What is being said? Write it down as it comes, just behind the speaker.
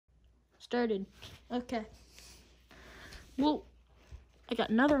started. Okay. Well, I got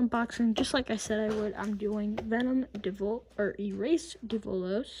another unboxing, just like I said I would. I'm doing Venom Erase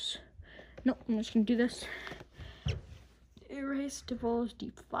Devolos. No, I'm just gonna do this. Erase Devolos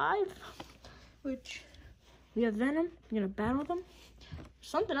D5, which we have Venom. I'm gonna battle them.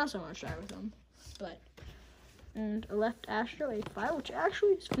 Something else I want to try with them, and a left aSTRO A5, which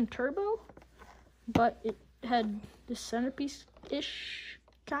actually is from Turbo, but it had this centerpiece-ish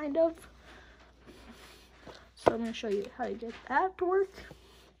kind of. So I'm gonna show you how to get that to work.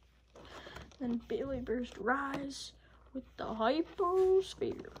 Then Bailey Burst Rise with the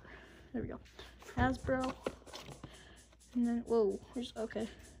Hyposphere. There we go. aSTRO. And then, whoa, okay.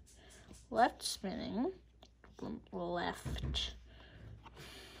 Left spinning. Left.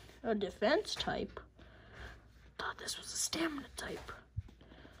 A defense type. Thought this was a stamina type.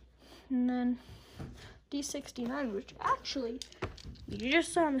 And then D69, which actually you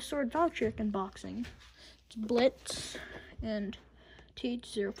just saw in the Sword Dog Trick unboxing. It's Blitz and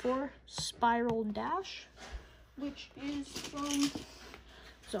TH04 Spiral Dash, which is from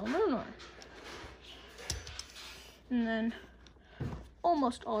Zone Lunar. And then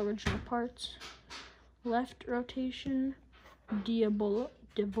almost all original parts. Left rotation, Devolos.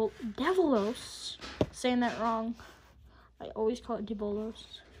 Saying that wrong. I always call it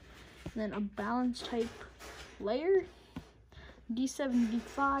Devolos. And then a balance type layer. D7,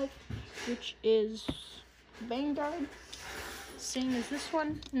 D5, which is Vanguard. Same as this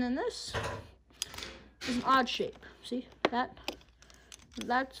one. And then this is an odd shape. See that?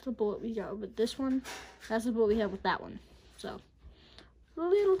 That's the bullet we got with this one. That's the bullet we have with that one. So, a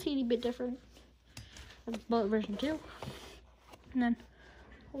little teeny bit different. That's bullet version 2. And then,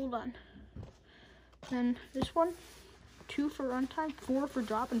 hold on. Then this one, 2 for runtime, 4 for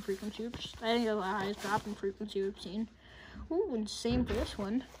drop in frequency. Which I think that's the highest drop in frequency we've seen. Ooh, and same for this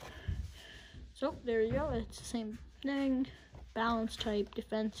one. So, there you go. It's the same thing. Balance type,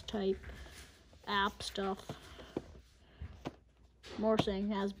 defense type, app stuff. More saying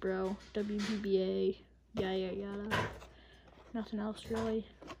Hasbro, WBBA, yada yada yada. Nothing else really.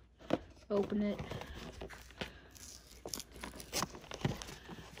 Open it.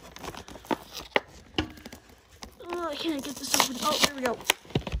 Oh, I can't get this open. Oh, there we go.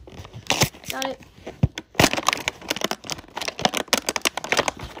 Got it.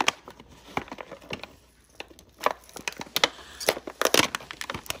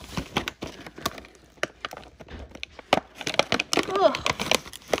 Ugh.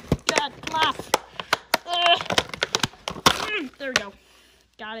 God, laugh. There we go.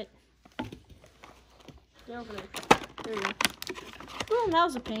 Got it. Get over there. There we go. Well, that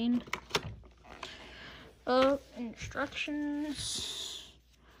was a pain. Instructions.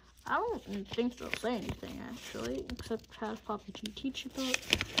 I don't think they'll say anything actually, except how to pop the GT chip out.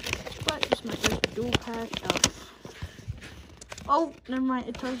 But it's my first dual pack of. Oh, never mind.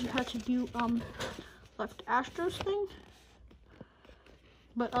 It tells you how to do left aSTRO's thing.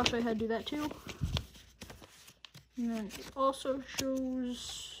 But I'll show you how to do that too. And then it also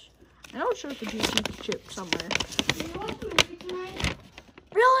shows. I know it shows the GT chip somewhere.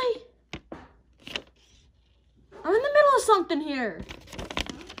 Really? I'm in the middle of something here.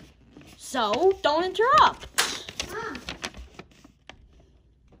 So, don't interrupt.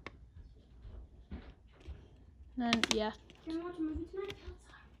 Then, yeah. Can we watch a movie tonight?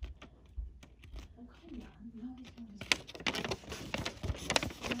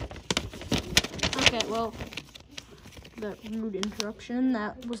 Okay, well, the rude interruption,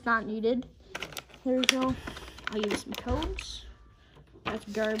 that was not needed. There we go. I'll use some codes. That's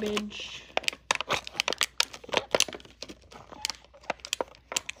garbage.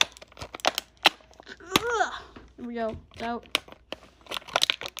 Ugh. There we go. It's out.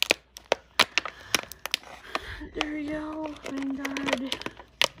 There we go. Vanguard.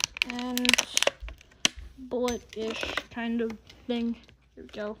 And bullet-ish kind of thing. There we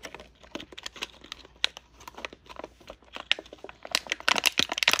go.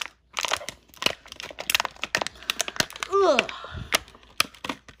 Ugh.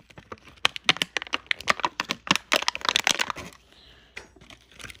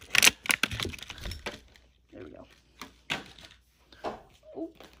 There we go. Oh.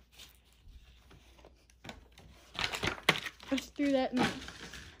 Let's throw that in the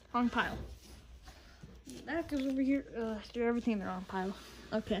wrong pile. That goes over here. Threw everything in the wrong pile.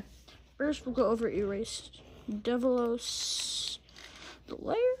 Okay. First, we'll go over Erased Devolos. The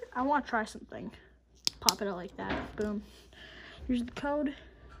layer. I want to try something. Pop it out like that. Boom. Here's the code.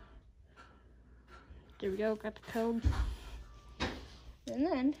 There we go. Got the code. And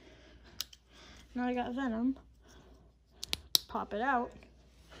then, now I got Venom. Pop it out.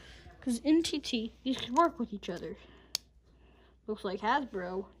 Because in TT, these could work with each other. Looks like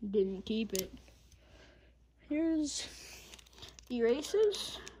Hasbro didn't keep it. Here's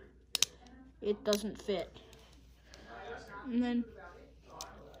erases. It doesn't fit. And then,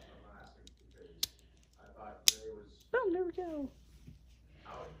 boom, there we go.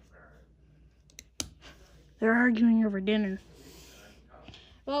 They're arguing over dinner.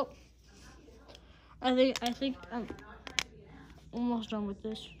 Well, I think I'm almost done with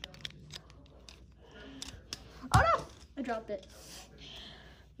this. Oh no! I dropped it.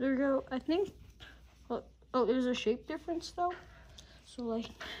 There we go. I think. Oh, there's a shape difference though. So like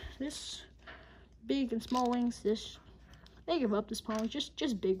this big and small wings. This they give up the small wings.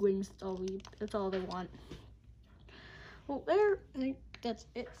 Just big wings. That's all they want. Well, there. I think that's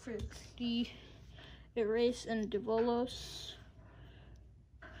it for the Erase and Devolos.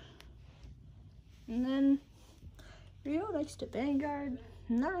 And then we go next to Vanguard.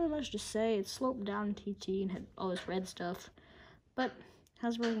 Not really much to say. It sloped down TT and had all this red stuff. But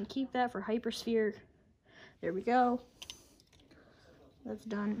Hasbro can keep that for Hypersphere. There we go. That's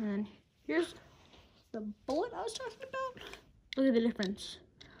done. And then here's the bullet I was talking about. Look at the difference.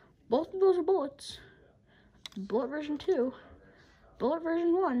 Both of those are bullets. Bullet version 2. Bullet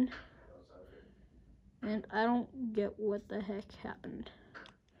version 1. And I don't get what the heck happened.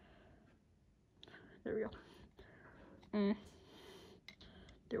 There we go.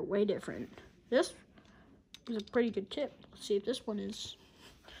 They're way different. This is a pretty good tip. Let's see if this one is.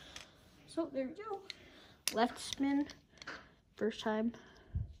 So there we go. Left spin. First time.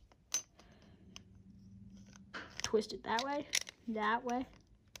 Twist it that way. That way.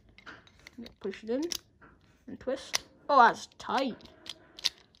 Push it in. And twist. Oh, that's tight.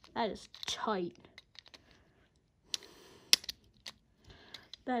 That is tight.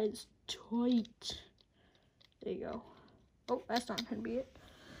 That is tight. There you go. Oh, that's not gonna be it.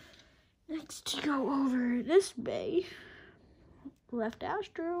 Next, to go over this bay, left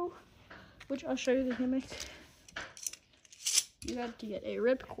aSTRO, which I'll show you the gimmick. You have to get a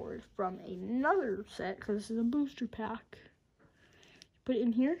ripcord from another set because this is a booster pack. Put it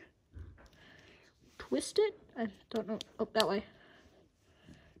in here. Twist it. I don't know. Oh, that way.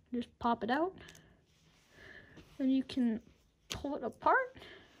 Just pop it out. Then you can pull it apart.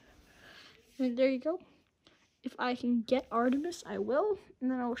 And there you go. If I can get Artemis, I will.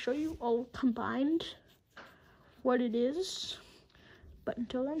 And then I'll show you all combined what it is. But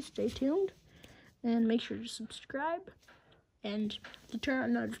until then, stay tuned. And make sure to subscribe. And to turn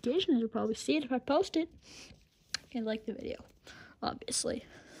on notifications, you'll probably see it if I post it. And like the video, obviously.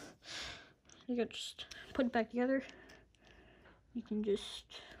 You can just put it back together. You can just,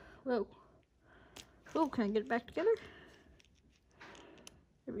 whoa. Oh, can I get it back together?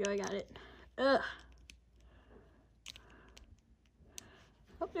 There we go, I got it. Ugh.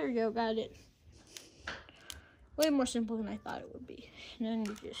 Oh, there we go, got it. Way more simple than I thought it would be. And then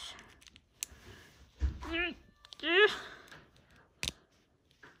you just...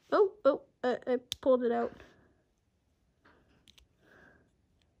 Oh, I pulled it out.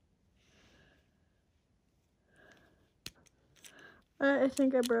 I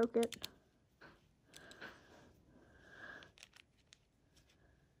think I broke it.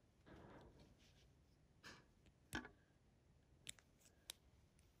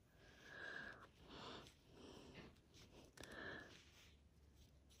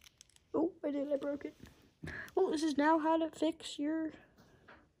 Oh, I broke it. Oh, this is now how to fix your...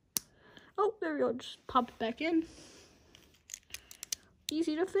 Oh, there we go, just pop it back in.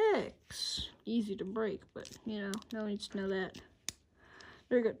 Easy to fix. Easy to break, but, you know, no one needs to know that.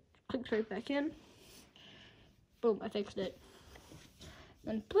 There we go, clicks right back in. Boom, I fixed it.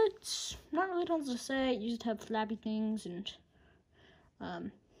 Then Blitz, not really tons to say. You just have flappy things and,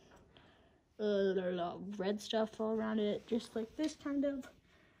 red stuff all around it, just like this kind of.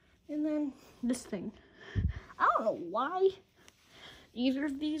 And then this thing. I don't know why either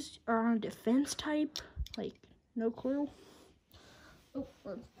of these are on a defense type. Like, no clue. Oh,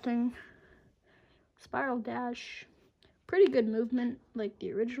 thing. Spiral dash. Pretty good movement, like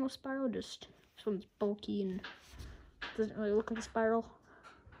the original Spiral. Just this one's bulky and doesn't really look like a Spiral.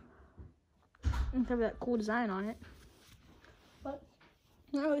 And have that cool design on it. But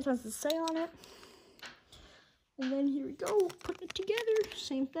not really tons to say on it. And then here we go, putting it together,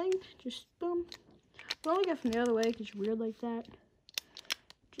 same thing, just boom. Well, I got from the other way because you're weird like that.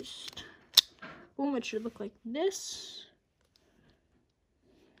 Just boom, it should look like this.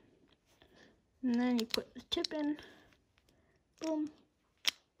 And then you put the tip in, boom,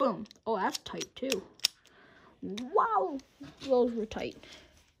 boom. Oh, that's tight too. Wow, those were tight.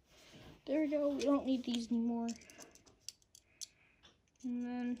 There we go, we don't need these anymore. And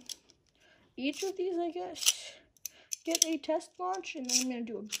then each of these, I guess, get a test launch, and then I'm going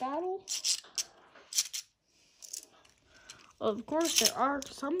to do a battle. Of course, there are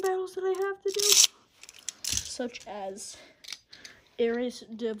some battles that I have to do, such as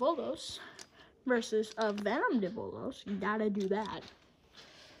Devolos versus a Venom Devolos. You gotta do that.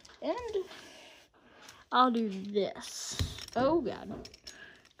 And I'll do this. Oh god.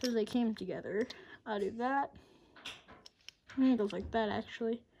 Because they came together. I'll do that. I think it goes like that,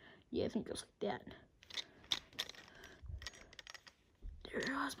 actually. Yeah, I think it goes like that. There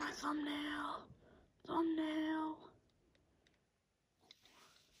goes my thumbnail.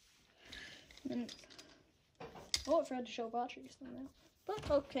 And, oh, I forgot to show Valtteri's thumbnail. But,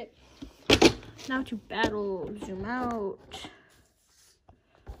 okay. Now to battle. Zoom out.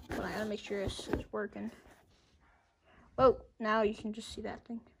 But I gotta make sure this is working. Oh, now you can just see that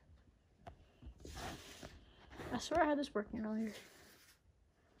thing. I swear I had this working earlier.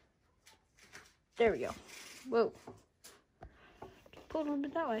 There we go. Whoa. Just pull it a little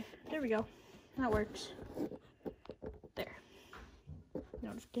bit that way. There we go. That works. There.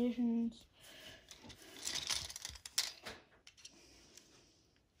 Notifications.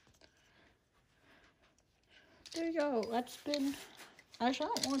 There you go. That's been... Actually,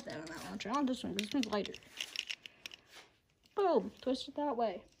 I don't want that on that launcher. I want this one because it's been lighter. Boom. Twist it that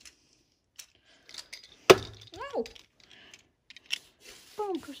way. No.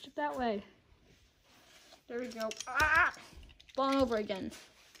 Boom. Twist it that way. There we go. Ah! Falling over again.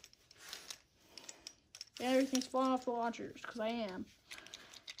 And everything's falling off the launchers because I am.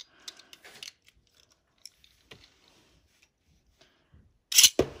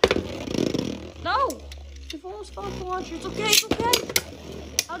 No! Devolos fell off the launcher. It's okay. It's okay.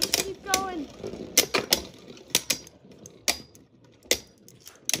 I'll just keep going.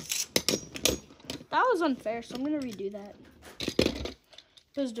 That was unfair, so I'm going to redo that.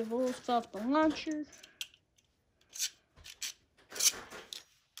 Because Devolos fell off the launcher.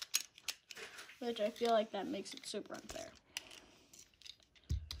 Which I feel like that makes it super unfair.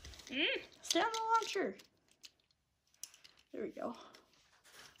 Stay on the launcher. There we go.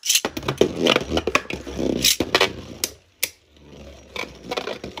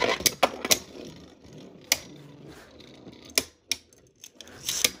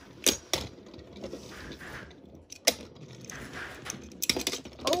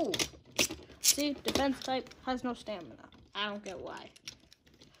 Oh, see, defense type has no stamina. I don't get why.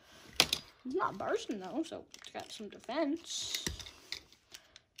 It's not bursting though, so it's got some defense.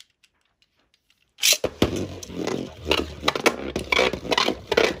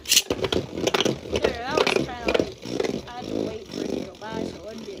 There, that was kind of like, I had to wait for it to go by so it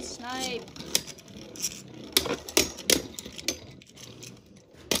wouldn't be a snipe.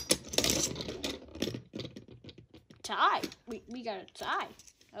 Tie. We got a tie.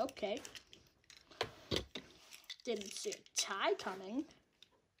 Okay. Didn't see a tie coming.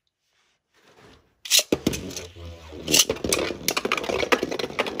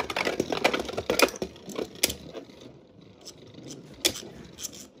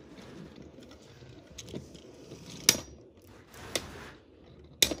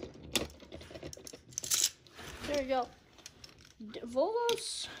 There you go.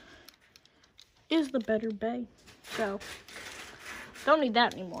 Devolos is the better bay, so don't need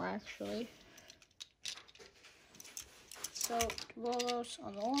that anymore, actually. So Devolos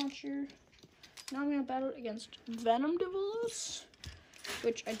on the launcher. Now I'm gonna battle against Venom Devolos,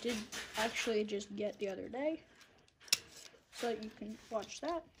 which I did actually just get the other day, so you can watch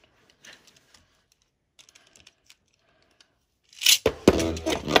that.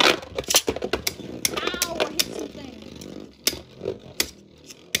 Ow! I hit something.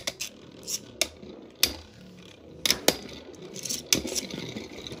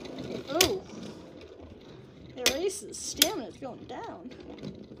 Oh, Erase's stamina is going down.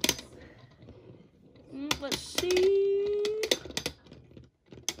 Let's see.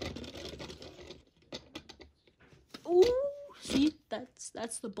 Ooh, see,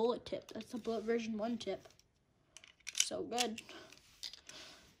 that's the bullet tip. That's the bullet version 1 tip. So good.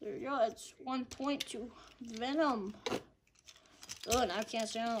 There you go. It's 1 point to Venom. Oh, now I can't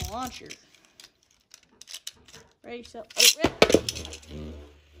stand on the launcher. Ready, so oh, rip.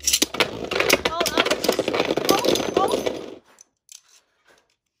 Oh, oh.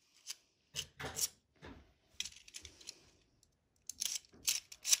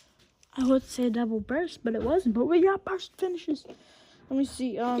 I would say double burst, but it wasn't. But we got burst finishes. Let me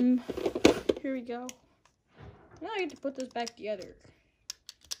see. Here we go. Now I get to put this back together.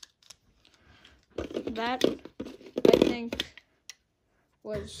 That, I think,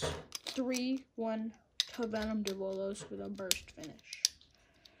 was 3-1 to Venom Devolos with a burst finish.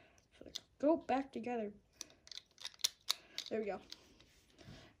 So go back together. There we go.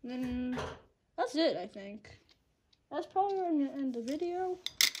 And then that's it, I think. That's probably where I'm gonna end the video.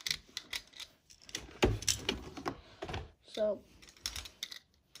 So,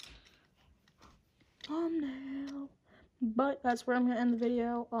 thumbnail. But that's where I'm gonna end the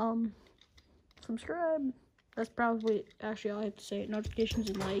video. Subscribe. That's probably actually all I have to say. Notifications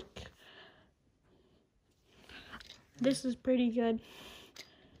and like. This is pretty good.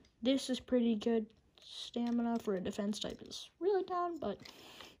 This is pretty good. Stamina for a defense type is really down, but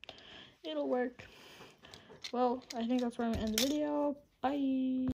it'll work. Well, I think that's where I'm gonna end the video. Bye.